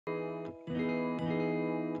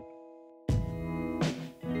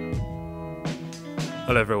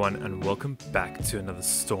Hello everyone and welcome back to another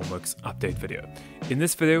Stormworks update video. In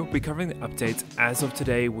this video, we're covering the updates as of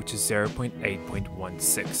today, which is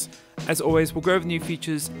 0.8.16. As always, we'll go over new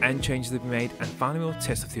features and changes that we made, and finally we'll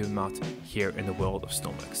test a few of them out here in the world of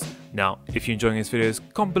Stormworks. Now, if you're enjoying these videos,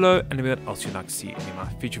 comment below and let me know what else you'd like to see in any of my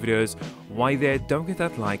future videos. While you're there, don't forget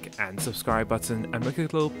that like and subscribe button and make a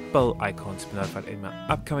little bell icon to be notified in my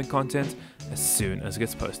upcoming content as soon as it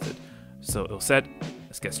gets posted. So all said,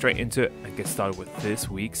 let's get straight into it and get started with this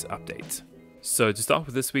week's update. So to start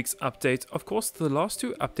with this week's update, of course, the last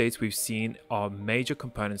two updates we've seen are major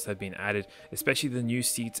components that have been added, especially the new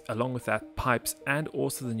seats, along with that pipes and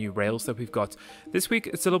also the new rails that we've got. This week,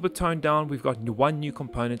 it's a little bit toned down. We've got one new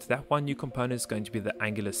component. That one new component is going to be the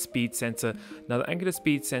angular speed sensor. Now, the angular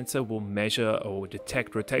speed sensor will measure or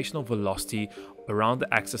detect rotational velocity around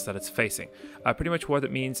the axis that it's facing. Pretty much what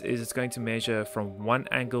it means is it's going to measure from one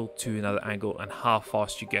angle to another angle and how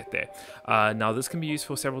fast you get there. Now this can be used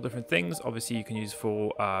for several different things. Obviously you can use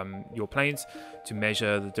for your planes to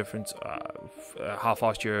measure the difference, how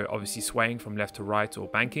fast you're obviously swaying from left to right or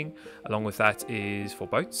banking. Along with that is for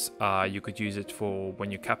boats. You could use it for when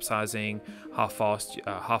you're capsizing, how fast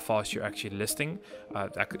you're actually listing.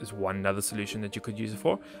 That is one other solution that you could use it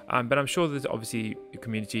for. But I'm sure that obviously the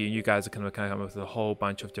community and you guys are kind of come up with a whole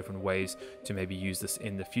bunch of different ways to maybe use this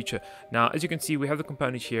in the future. Now, as you can see, we have the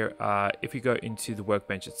component here. If we go into the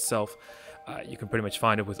workbench itself, you can pretty much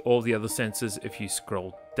find it with all the other sensors. If you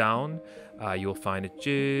scroll down, you'll find it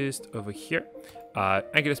just over here.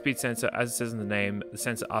 Angular speed sensor, as it says in the name, the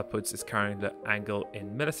sensor outputs its current angle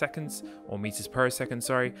in milliseconds or meters per second,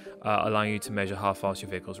 sorry, allowing you to measure how fast your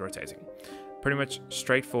vehicle is rotating. Pretty much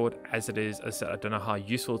straightforward as it is. As I said, I don't know how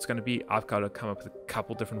useful it's going to be. I've got to come up with a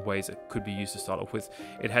couple different ways it could be used to start off with.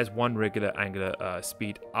 It has one regular angular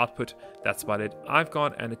speed output. That's about it. I've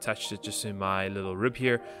gone and attached it just to my little rib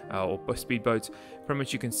here, or speedboat. Pretty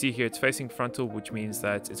much you can see here it's facing frontal, which means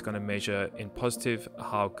that it's going to measure in positive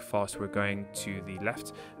how fast we're going to the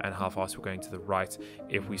left and how fast we're going to the right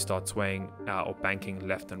if we start swaying or banking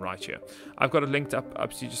left and right here. I've got it linked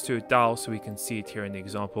up to just to a dial so we can see it here in the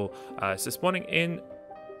example. So spawning in,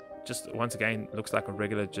 just once again, looks like a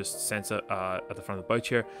regular just sensor at the front of the boat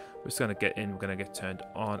here. We're just going to get in, we're going to get turned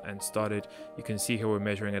on and started. You can see here we're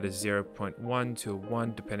measuring at a 0.1 to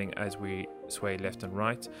 1 depending as we sway left and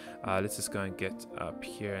right. Let's just go and get up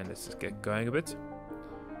here and let's just get going a bit.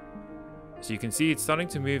 So you can see it's starting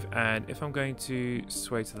to move, and if I'm going to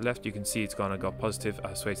sway to the left, you can see it's gonna go positive.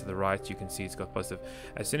 Sway to the right, you can see it's got positive.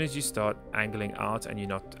 As soon as you start angling out and you're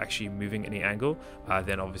not actually moving any angle,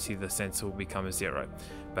 then obviously the sensor will become a 0.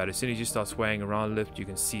 But as soon as you start swaying around left, you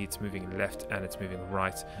can see it's moving left and it's moving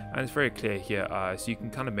right, and it's very clear here. So you can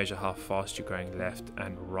kind of measure how fast you're going left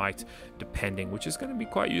and right depending, which is going to be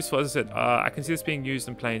quite useful. As I said, I can see this being used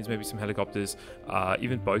in planes, maybe some helicopters,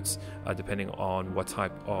 even boats, depending on what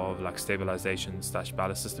type of like stabilization /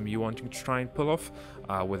 ballast system you want to try and pull off,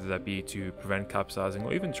 whether that be to prevent capsizing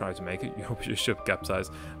or even try to make it your ship capsize.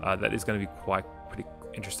 That is going to be pretty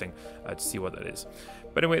interesting to see what that is.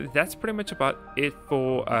 But anyway, that's pretty much about it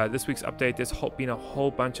for this week's update. There's been a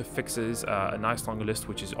whole bunch of fixes, a nice long list,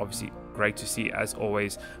 which is obviously great to see. As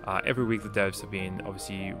always, every week the devs have been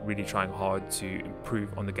obviously really trying hard to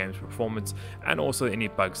improve on the game's performance and also any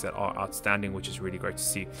bugs that are outstanding, which is really great to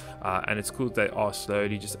see. And it's cool that they are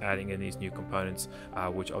slowly just adding in these new components,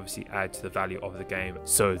 which obviously add to the value of the game.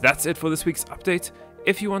 So that's it for this week's update.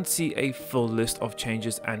 If you want to see a full list of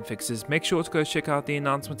changes and fixes, make sure to go check out the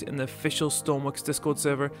announcement in the official Stormworks Discord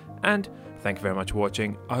server. And thank you very much for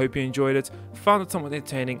watching. I hope you enjoyed it, found it somewhat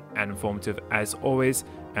entertaining and informative as always,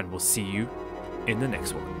 and we'll see you in the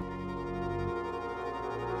next one.